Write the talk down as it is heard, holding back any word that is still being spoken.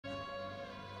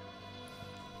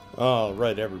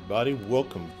Alright everybody,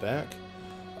 welcome back.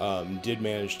 Did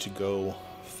manage to go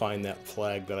find that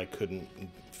flag that I couldn't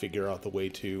figure out the way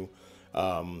to.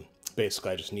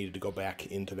 Basically I just needed to go back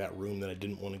into that room that I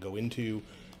didn't want to go into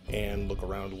and look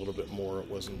around a little bit more. It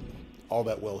wasn't all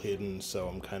that well hidden, so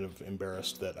I'm kind of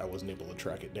embarrassed that I wasn't able to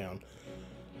track it down.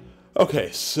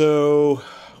 Okay, so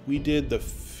we did the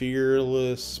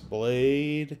Fearless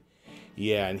Blade.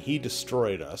 Yeah, and he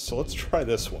destroyed us, so let's try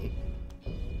this one.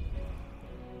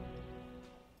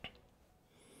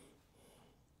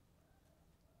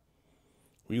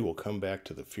 We will come back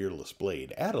to the Fearless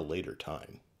Blade at a later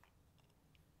time.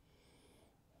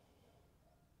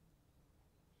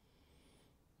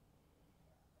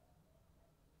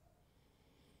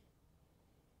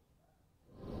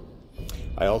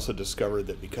 I also discovered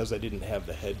that because I didn't have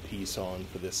the headpiece on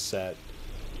for this set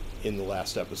in the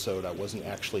last episode, I wasn't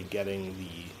actually getting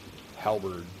the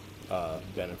halberd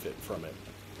benefit from it.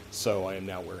 So I am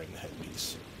now wearing the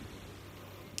headpiece.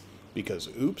 Because,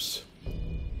 oops.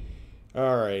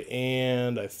 Alright,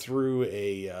 and I threw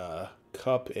a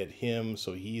cup at him,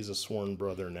 so he's a sworn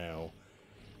brother now.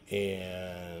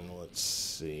 And let's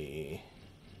see.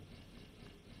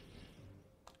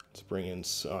 Let's bring in...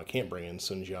 I can't bring in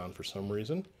Sun Jian for some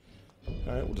reason.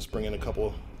 Alright, we'll just bring in a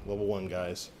couple level 1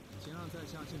 guys.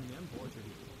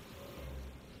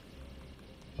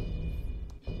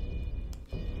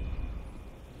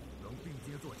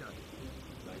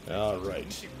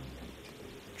 Alright.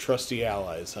 Trusty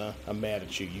allies, huh? I'm mad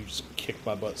at you. You just kicked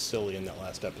my butt silly in that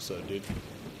last episode, dude.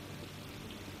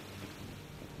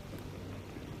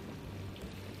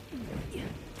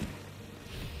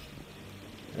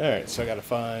 Alright, so I gotta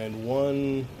find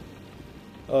one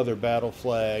other battle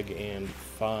flag and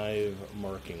 5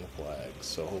 marking flags.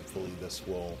 So hopefully this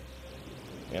will...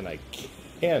 And I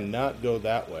cannot go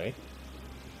that way.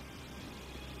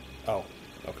 Oh,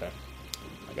 okay.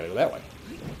 I gotta go that way.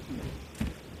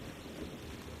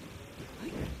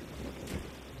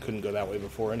 Couldn't go that way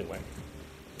before anyway.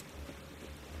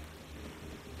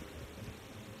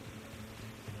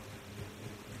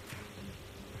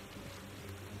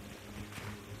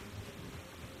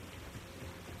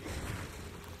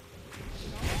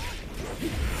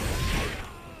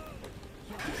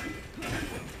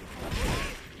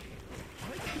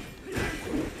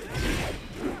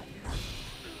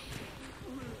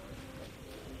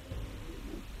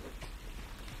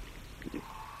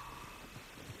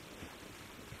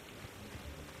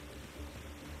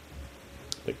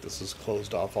 I think this is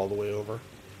closed off all the way over.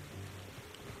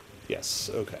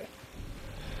 Yes, okay.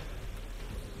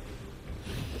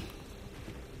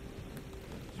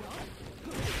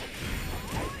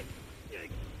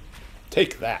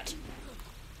 Take that.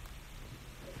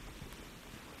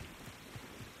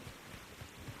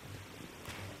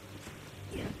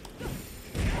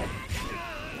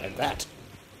 And that.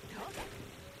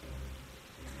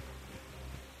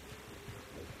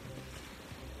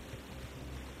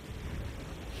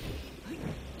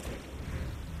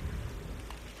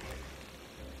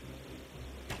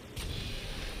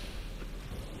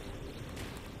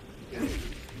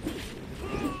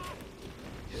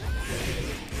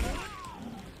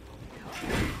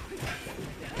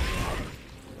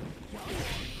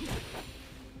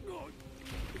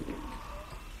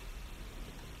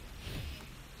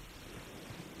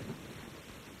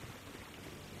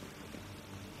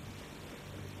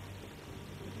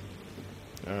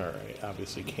 Alright,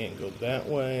 obviously can't go that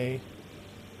way.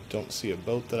 Don't see a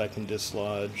boat that I can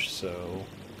dislodge, so...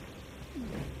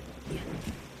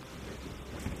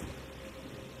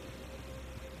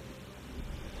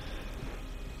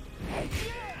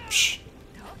 Psh.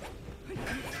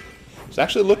 I was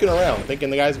actually looking around, thinking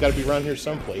the guy's got to be around here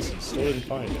someplace, and still didn't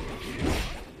find him.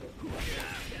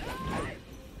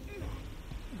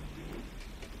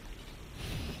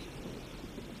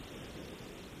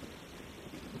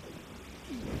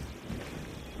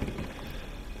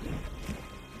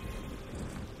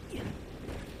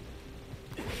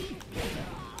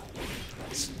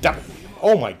 Stop!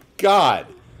 Oh my god!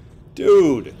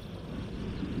 Dude!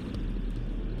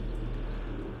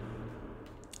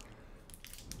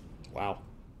 Wow.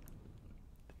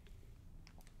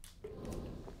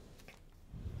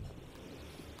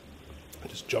 I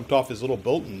just jumped off his little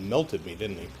boat and melted me,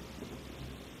 didn't he?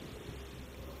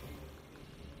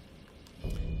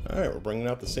 Alright, we're bringing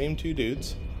out the same 2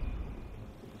 dudes.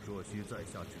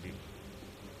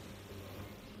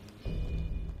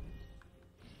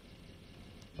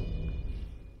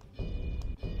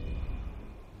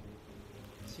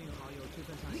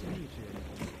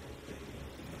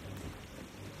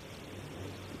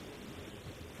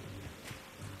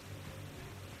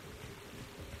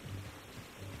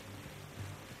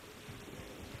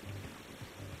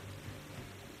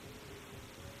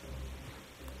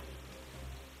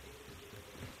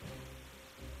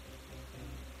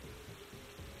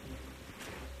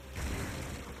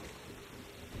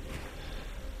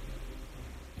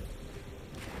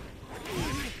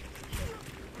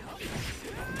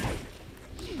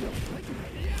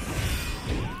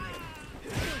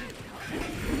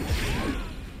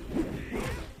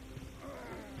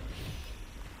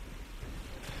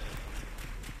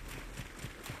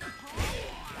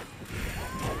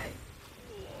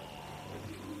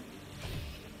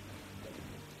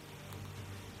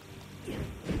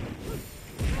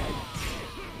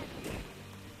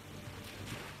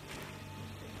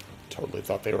 Totally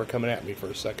thought they were coming at me for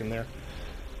a second there.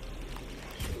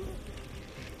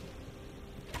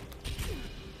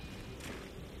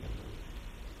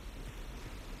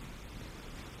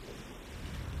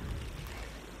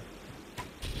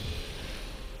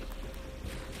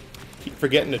 Keep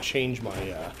forgetting to change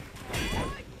my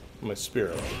my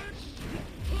spirit.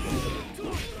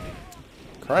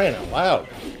 Crying out loud.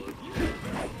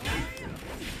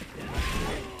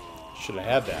 Should have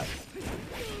had that.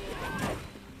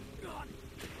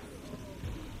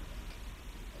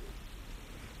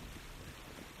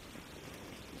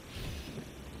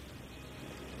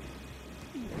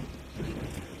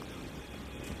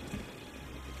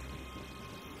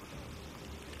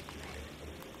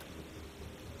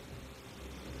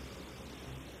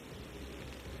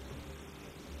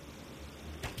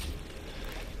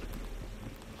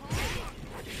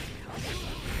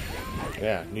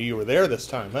 Yeah, knew you were there this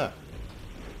time, huh?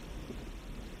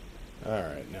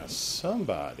 Alright, now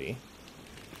somebody...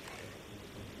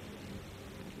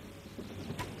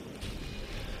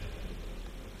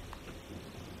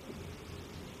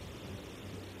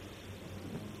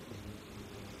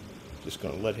 Just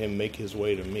gonna let him make his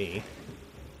way to me.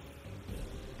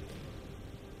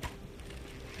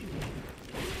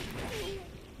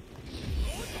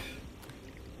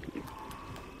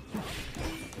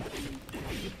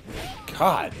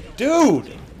 God,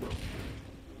 dude!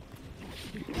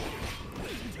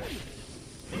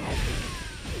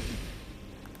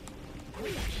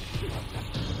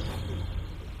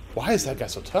 Why is that guy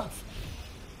so tough?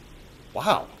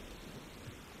 Wow.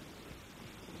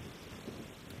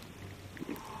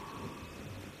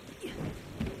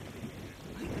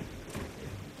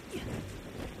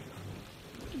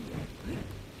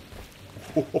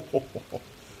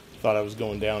 Thought I was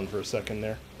going down for a second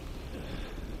there.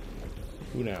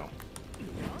 Who now?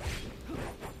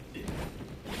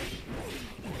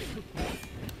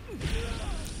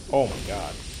 Oh my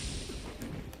god.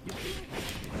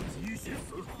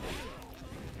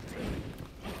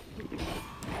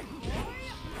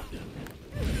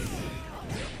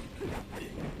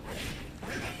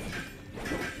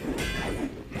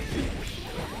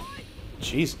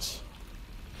 Jesus.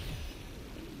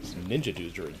 These ninja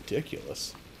dudes are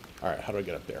ridiculous. Alright, how do I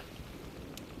get up there?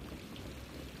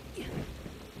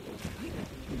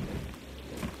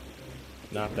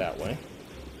 Not that way.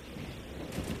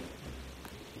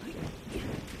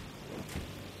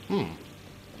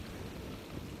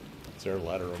 Is there a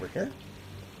ladder over here?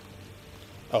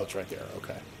 Oh, it's right there.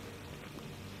 Okay.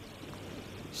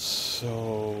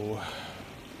 So...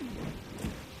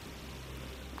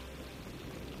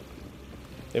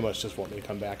 they must just want me to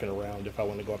come back and around if I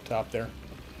want to go up top there.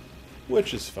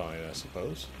 Which is fine, I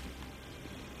suppose.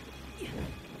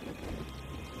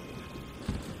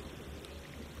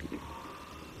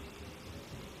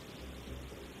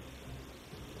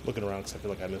 Looking around because I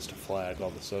feel like I missed a flag all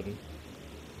of a sudden.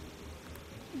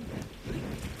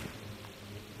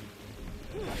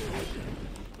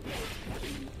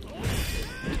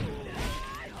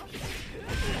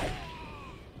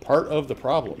 Part of the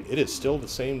problem. It is still the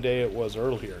same day it was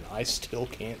earlier, and I still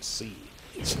can't see.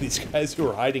 So these guys who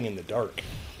are hiding in the dark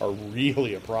are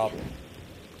really a problem.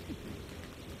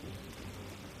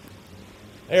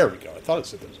 There we go. I thought it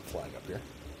said there was a flag up here.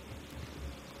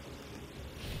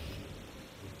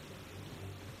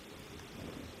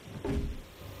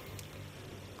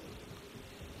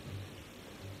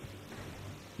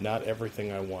 Not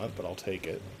everything I want, but I'll take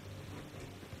it.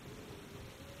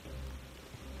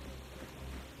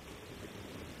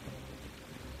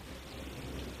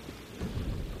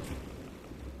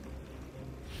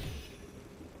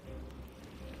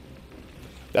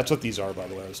 That's what these are, by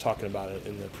the way. I was talking about it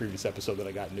in the previous episode that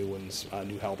I got new ones,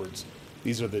 new halberds.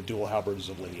 These are the dual halberds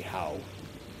of Lady Howe.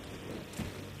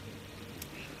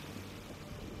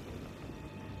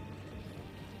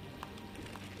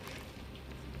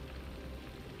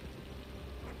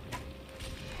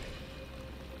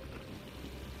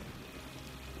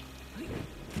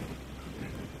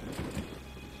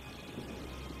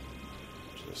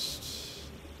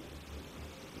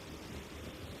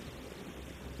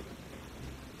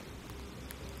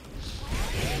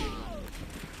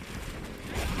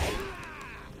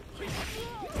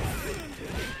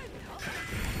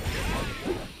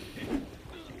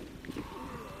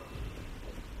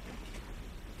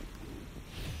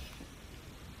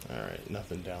 Alright,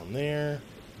 nothing down there.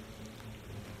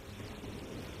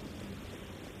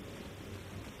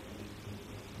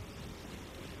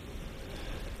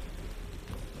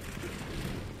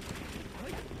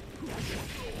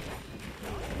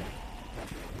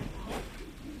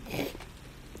 I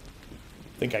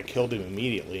think I killed him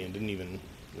immediately and didn't even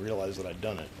realize that I'd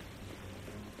done it.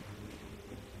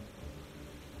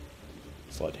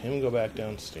 Let's let him go back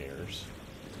downstairs.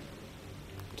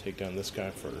 Take down this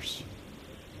guy first.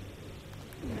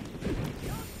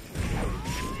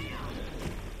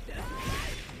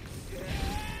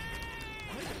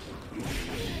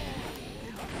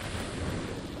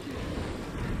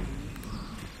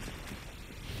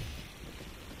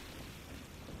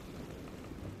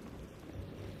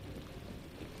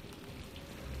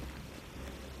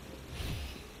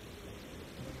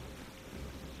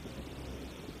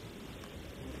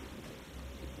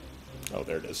 Oh,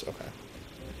 there it is. Okay.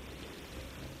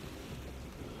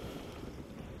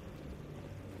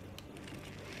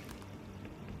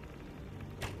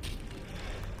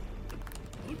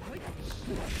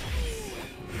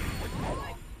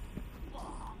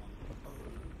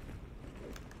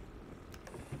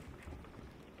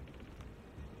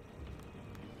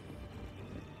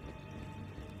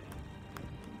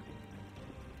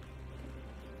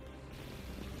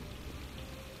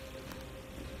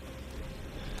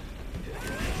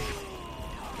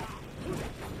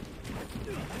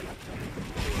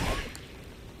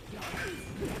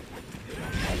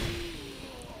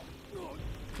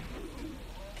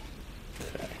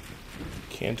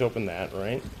 Can't open that,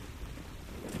 right?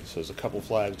 So there's a couple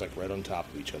flags like right on top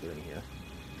of each other in here.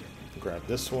 Grab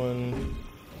this one.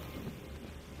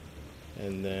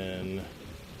 And then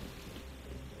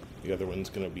the other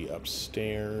one's going to be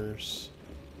upstairs.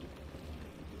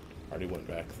 Already went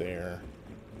back there.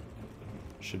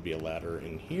 Should be a ladder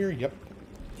in here. Yep.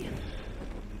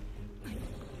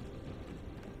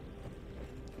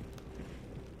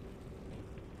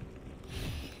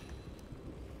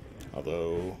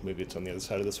 Although, maybe it's on the other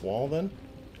side of this wall then?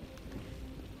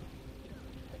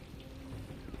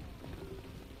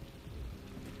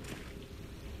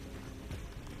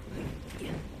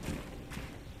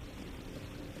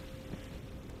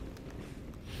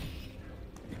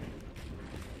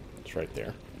 It's right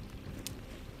there.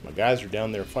 My guys are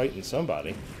down there fighting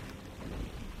somebody.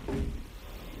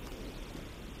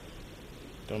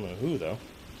 Don't know who, though.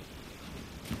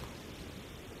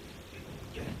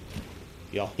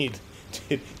 Y'all need...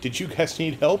 Did you guys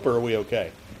need help, or are we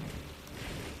okay?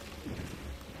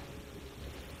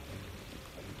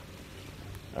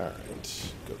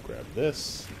 Alright, go grab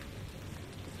this.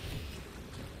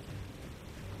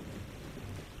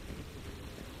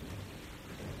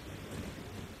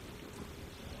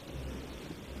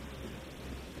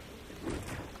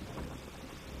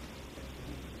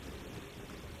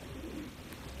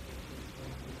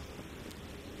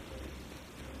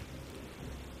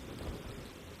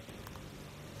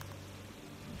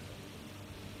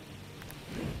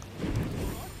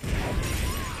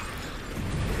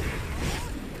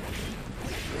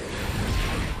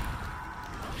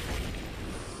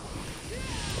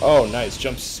 Oh, nice.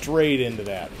 Jump straight into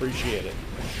that. Appreciate it.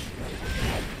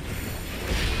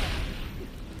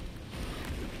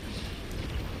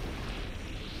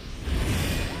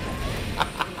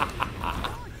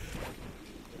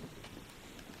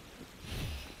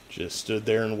 Just stood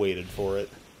there and waited for it.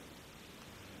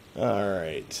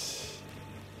 Alright.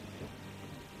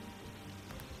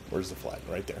 Where's the flag?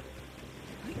 Right there.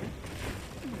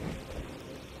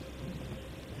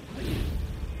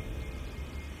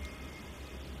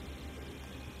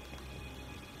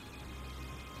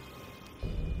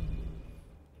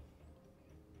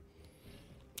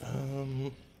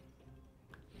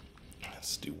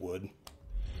 Let's do wood.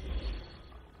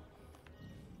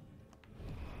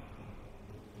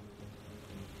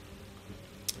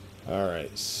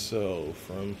 Alright, so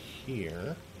from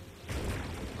here...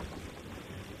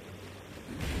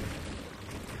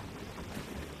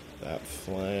 that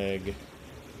flag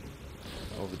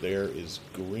over there is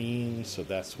green, so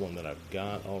that's one that I've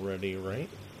got already, right?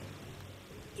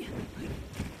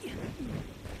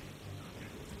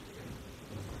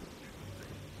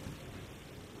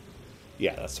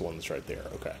 Yeah, that's the one that's right there.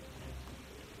 Okay.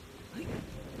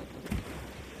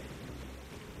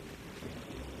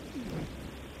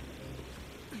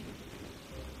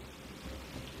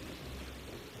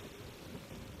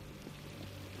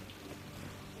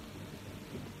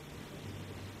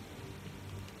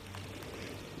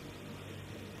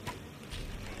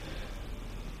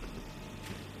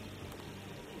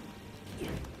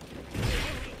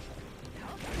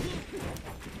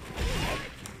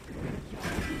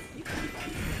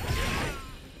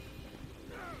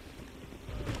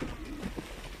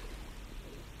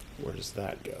 Where does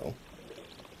that go?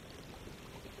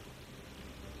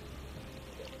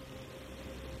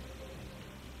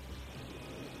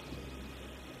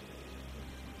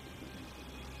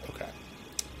 Okay.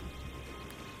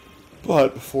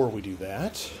 But before we do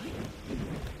that...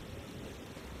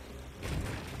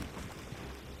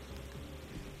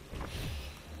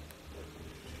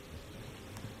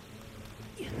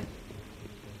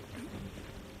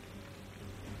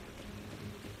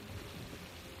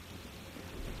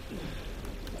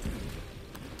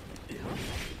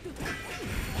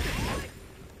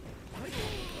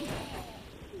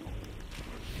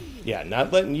 Yeah,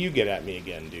 not letting you get at me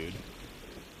again, dude.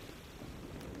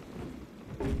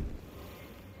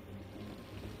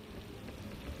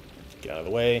 Get out of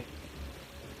the way.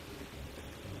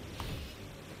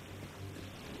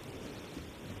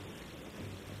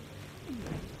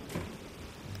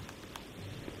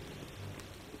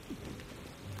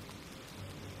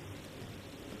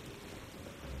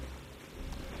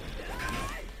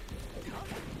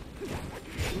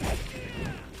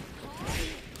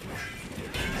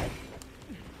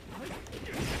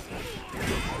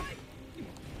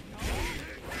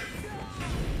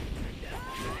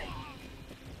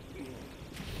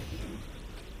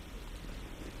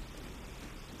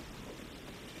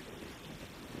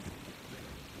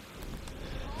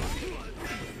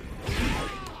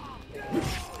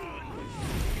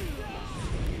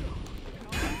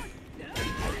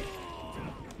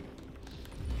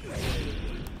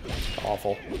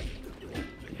 Awful.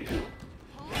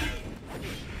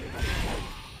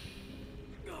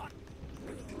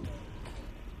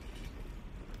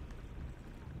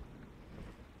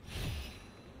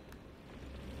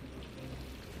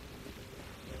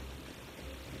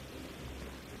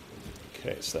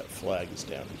 Okay, so that flag is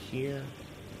down here.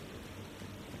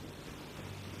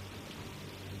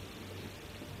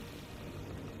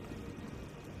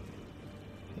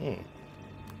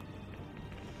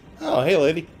 Oh, hey,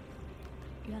 lady.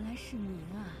 原来是你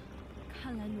啊！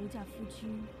看来奴家夫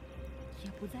君也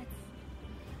不在此。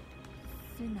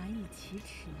虽难以启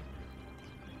齿，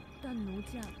但奴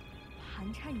家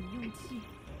寒颤已用尽，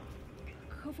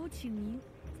可否请您？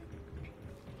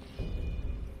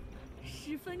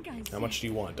十分感谢。 How much do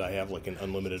you want? I have like an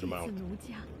unlimited amount. 奴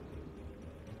家，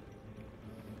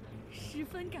十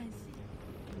分感谢。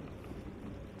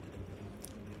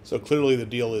 So clearly the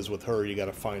deal is with her, you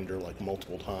gotta find her like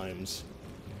multiple times.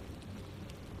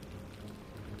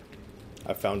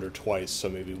 I found her twice, so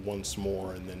maybe once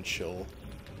more and then she'll...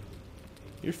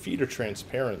 Your feet are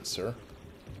transparent, sir.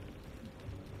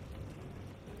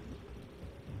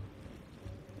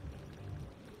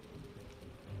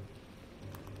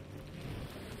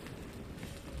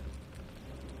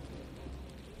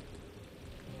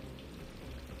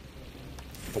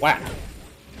 Thwack!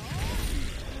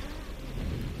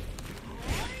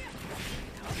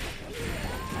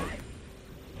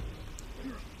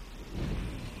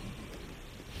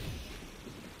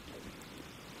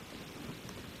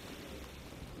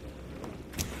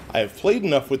 I have played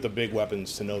enough with the big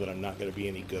weapons to know that I'm not going to be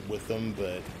any good with them,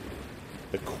 but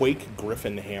the Quake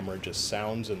Griffin hammer just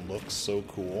sounds and looks so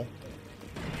cool.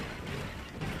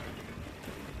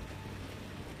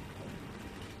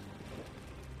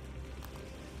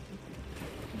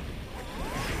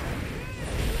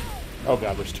 Oh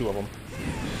god, there's two of them.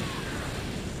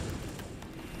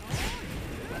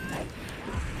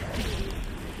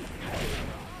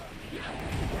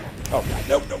 Oh god,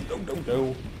 no, no, no, no,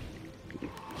 no.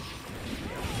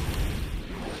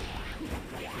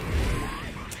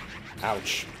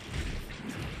 Ouch.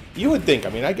 You would think, I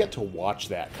mean, I get to watch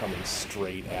that coming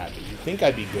straight at me. You'd think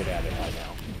I'd be good at it by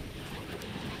now.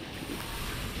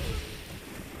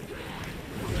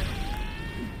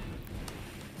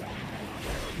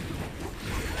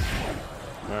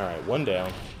 Alright, one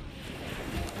down.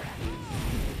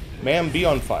 Ma'am, be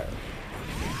on fire.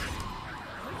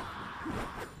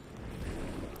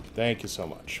 Thank you so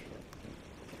much.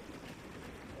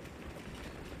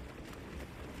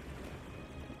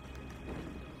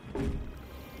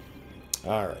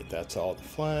 Alright, that's all the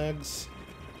flags.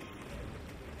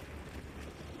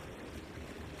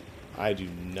 I do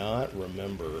not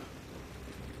remember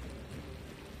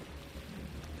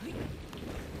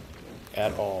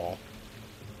at all.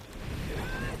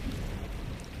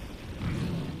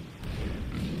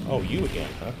 Oh, you again,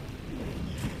 huh?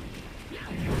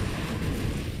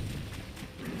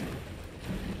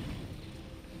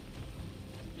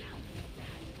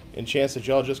 Any chance that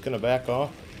y'all just gonna back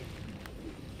off?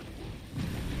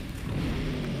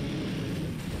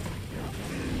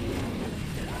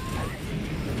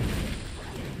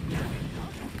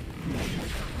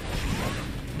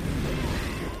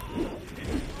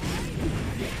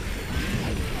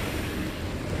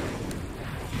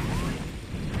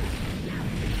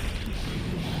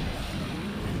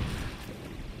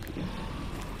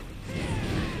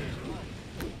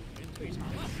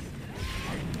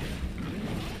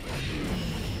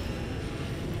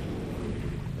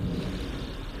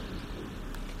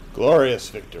 Glorious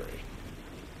victory.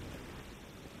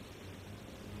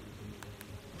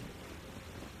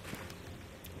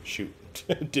 Shoot.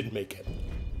 Didn't make it.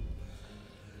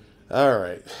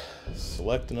 Alright.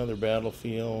 Select another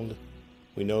battlefield.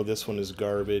 We know this one is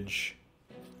garbage.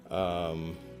 I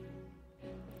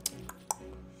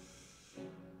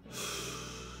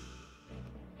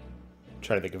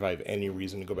trying to think if I have any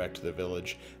reason to go back to the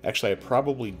village. Actually, I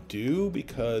probably do,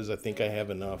 because I think I have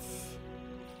enough.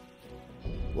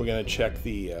 We're gonna check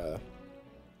the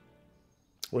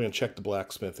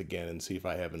blacksmith again and see if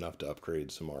I have enough to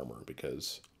upgrade some armor,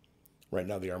 because right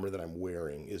now the armor that I'm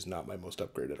wearing is not my most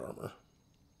upgraded armor.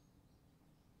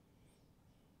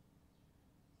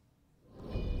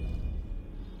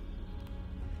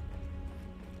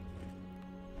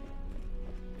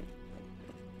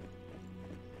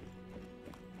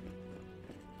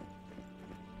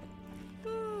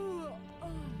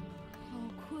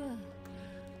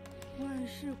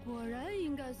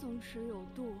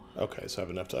 Okay, so I have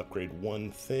enough to upgrade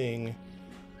one thing,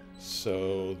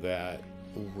 so that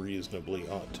reasonably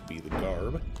ought to be the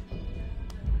garb.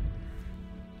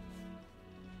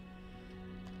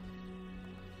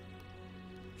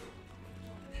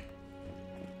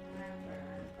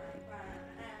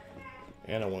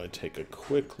 And I want to take a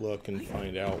quick look and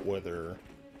find out whether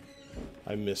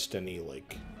I missed any,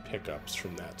 like, pickups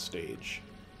from that stage.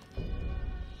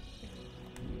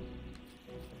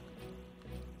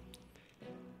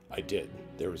 I did.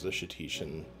 There was a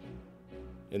Shatishan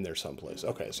in there someplace.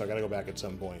 Okay, so I gotta go back at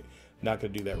some point. Not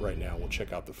gonna do that right now. We'll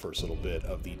check out the first little bit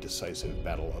of the decisive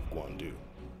battle of Guandu.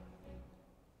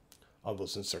 Although,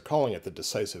 since they're calling it the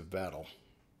decisive battle,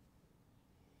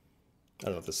 I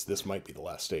don't know if this might be the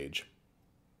last stage.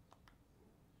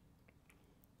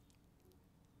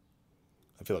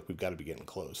 I feel like we've got to be getting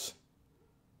close.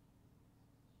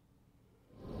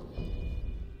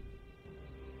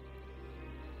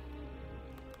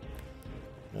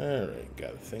 Alright,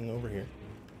 got a thing over here.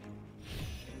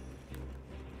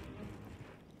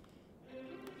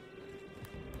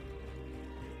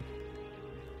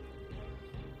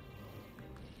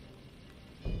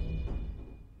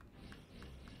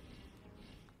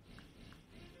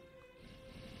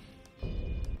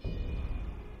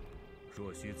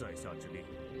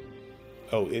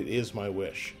 Oh, it is my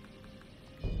wish.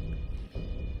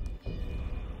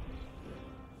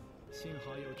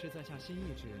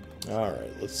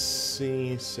 Alright, let's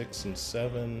see. 6 and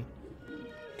 7.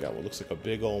 Got what looks like a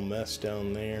big old mess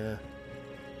down there.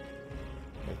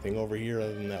 Anything over here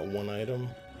other than that one item?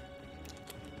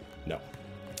 No.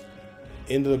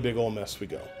 Into the big old mess we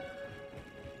go.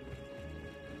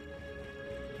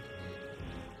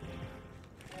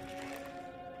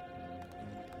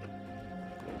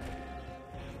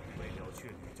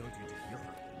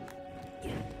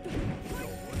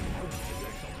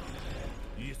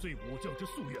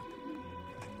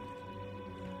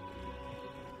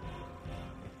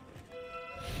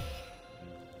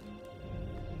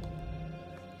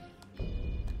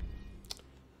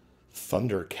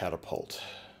 Thunder Catapult.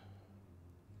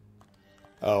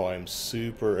 Oh, I'm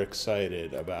super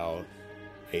excited about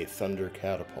a Thunder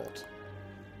Catapult.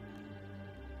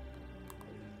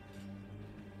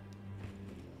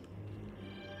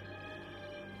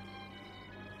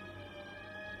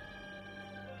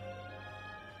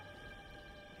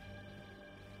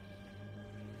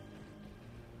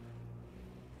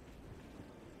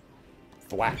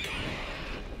 Thwack.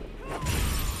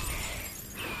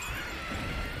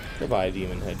 Goodbye,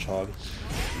 Demon Hedgehog.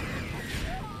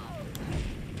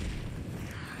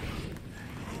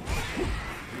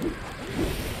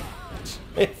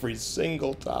 Every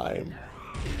single time.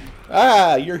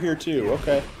 Ah, you're here too.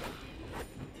 Okay.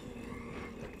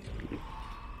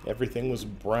 Everything was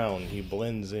brown. He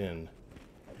blends in.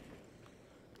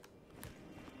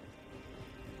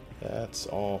 That's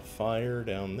all fire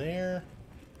down there.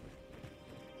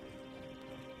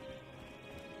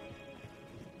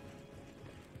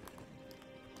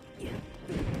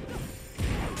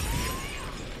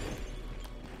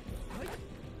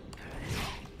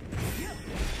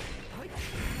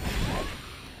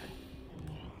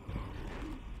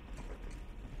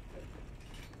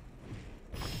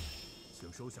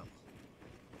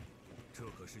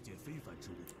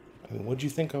 I mean, what'd you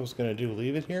think I was gonna do?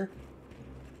 Leave it here?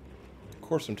 Of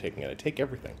course I'm taking it. I take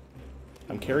everything.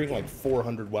 I'm carrying like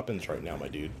 400 weapons right now, my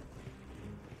dude.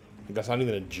 That's not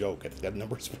even a joke. I think that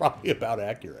number's probably about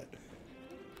accurate.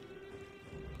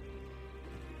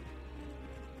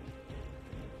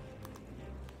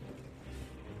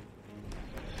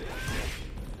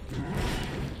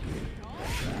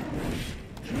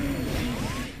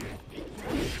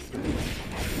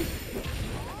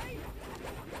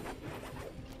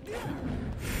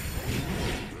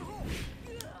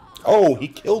 Oh, he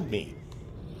killed me.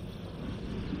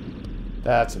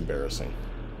 That's embarrassing.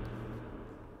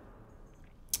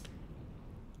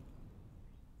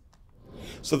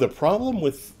 So the problem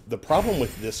with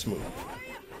this move,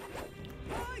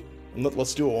 and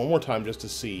let's do it one more time just to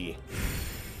see.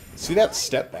 See that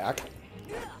step back?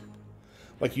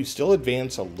 Like, you still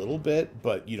advance a little bit,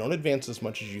 but you don't advance as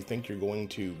much as you think you're going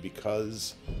to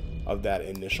because of that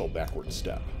initial backward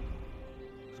step.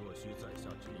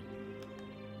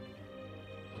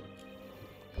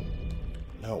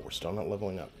 No, we're still not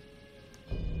leveling up.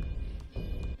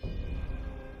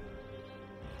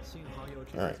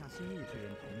 Alright.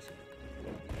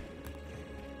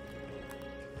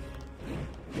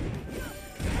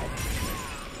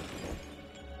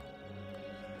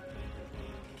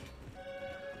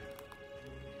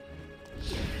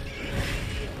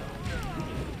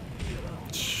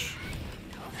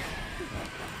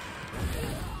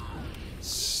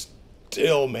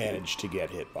 Still managed to get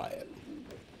hit by it.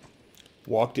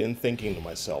 Walked in thinking to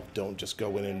myself, don't just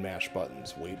go in and mash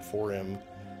buttons. Wait for him.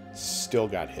 Still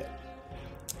got hit.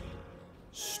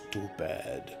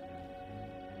 Stupid.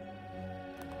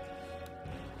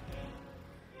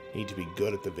 Need to be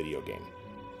good at the video game.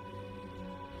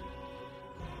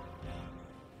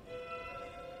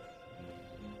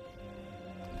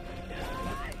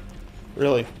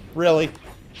 Really? Really?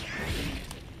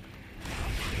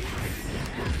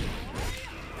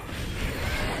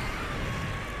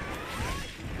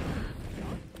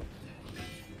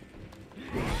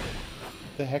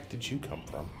 Where the heck did you come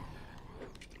from?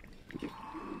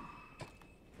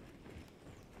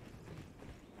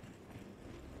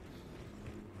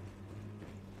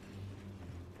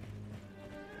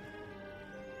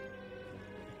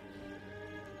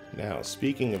 Now,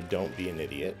 speaking of don't be an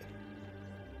idiot.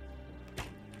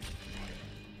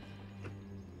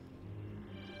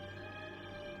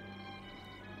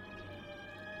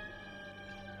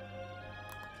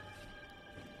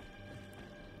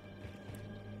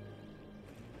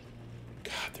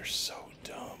 God, they're so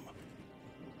dumb.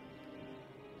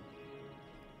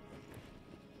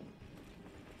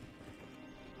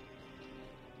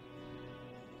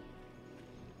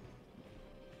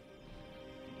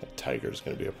 That tiger's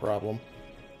gonna be a problem.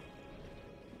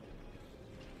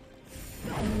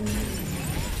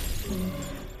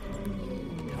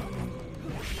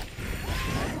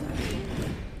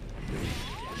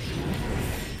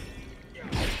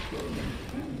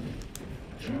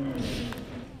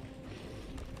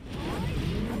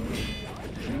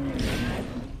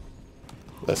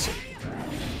 Listen.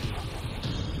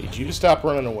 Need you to stop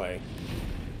running away.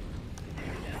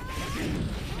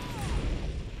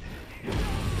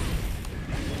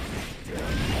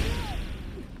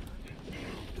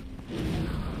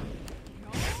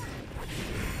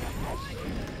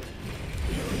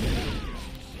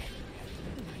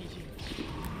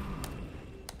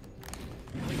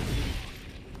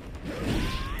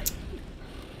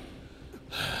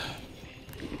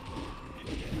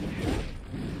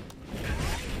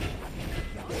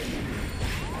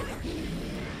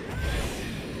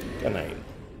 Good night.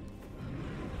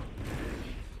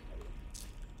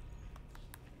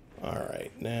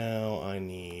 Alright, now I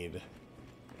need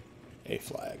a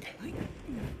flag.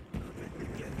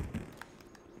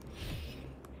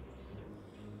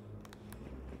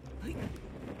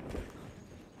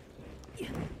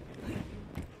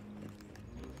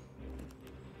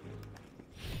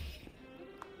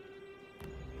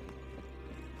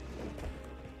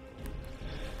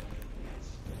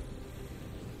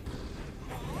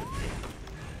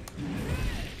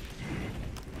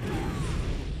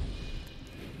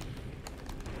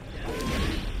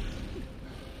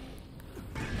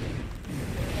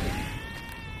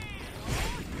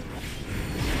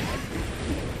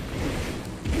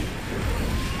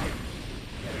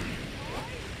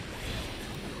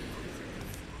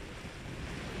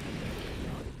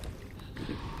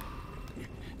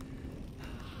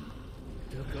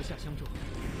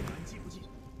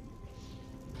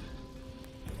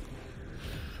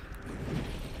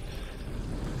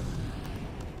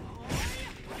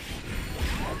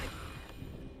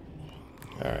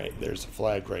 Alright, there's a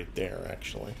flag right there,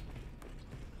 actually.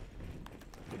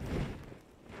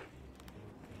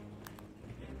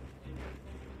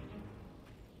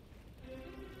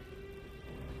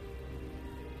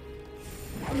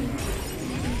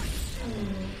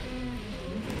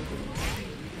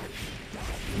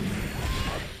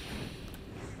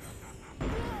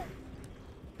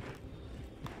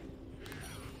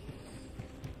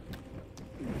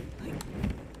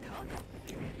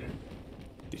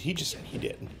 He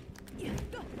did.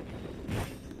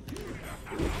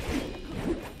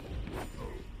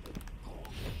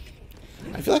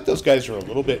 I feel like those guys are a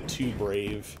little bit too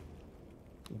brave,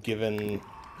 given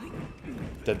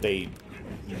that they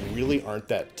really aren't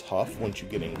that tough once you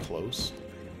get in close.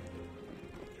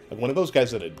 Like, one of those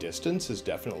guys at a distance is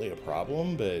definitely a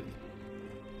problem, but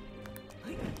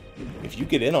if you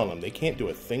get in on them, they can't do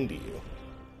a thing to you.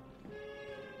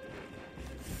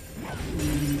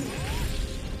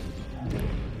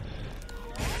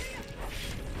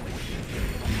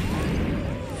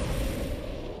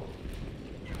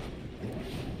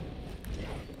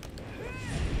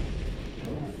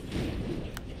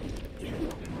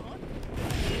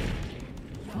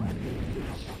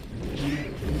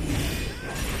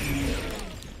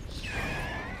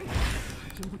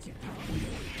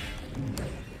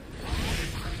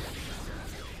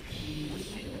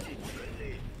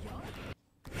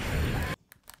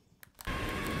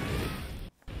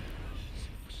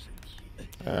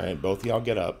 Alright, both of y'all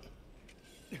get up.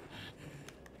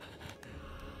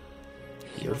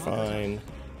 You're fine.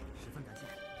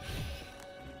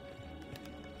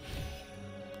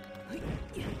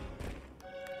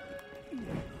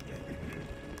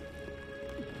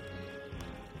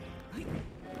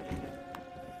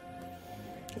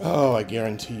 Oh, I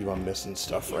guarantee you I'm missing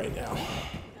stuff right now.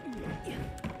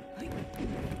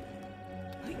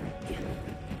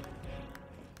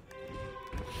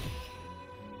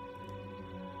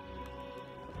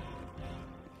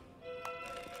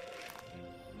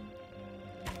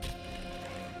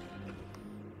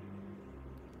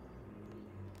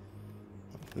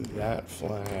 That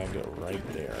flag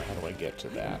right there. How do I get to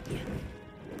that?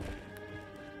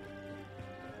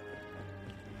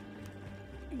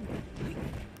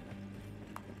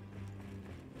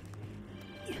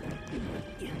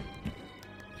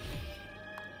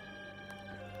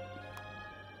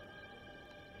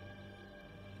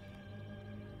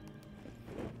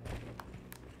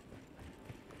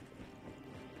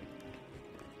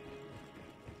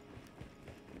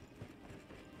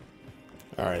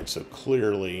 Alright, so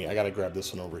clearly I gotta grab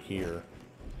this one over here.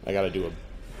 I gotta do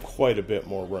quite a bit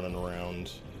more running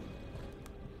around.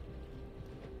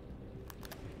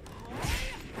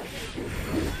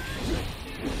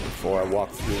 Before I walk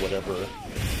through whatever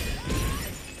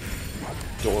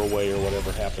doorway or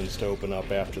whatever happens to open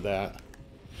up after that.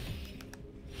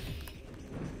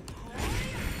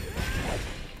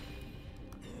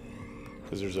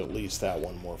 Because there's at least that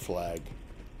one more flag,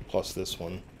 plus this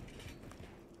one.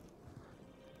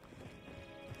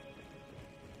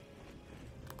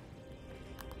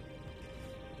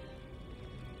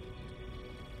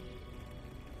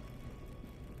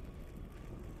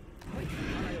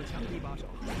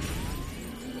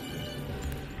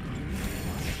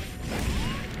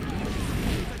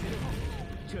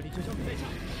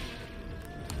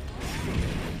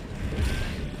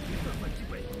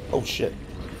 Oh shit.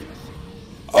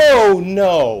 Oh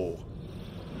no!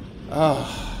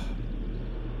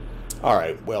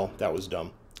 Alright, well, that was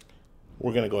dumb.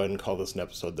 We're gonna go ahead and call this an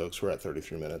episode though, because we're at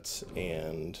 33 minutes,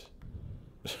 and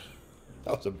that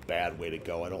was a bad way to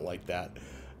go. I don't like that.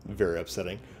 Very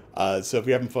upsetting. So if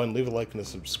you're having fun, leave a like and a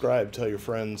subscribe, tell your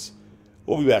friends.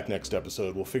 We'll be back next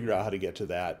episode. We'll figure out how to get to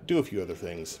that, do a few other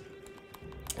things,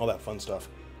 all that fun stuff.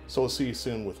 So we'll see you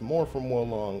soon with more from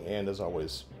Wolong, and as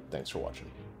always, thanks for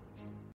watching.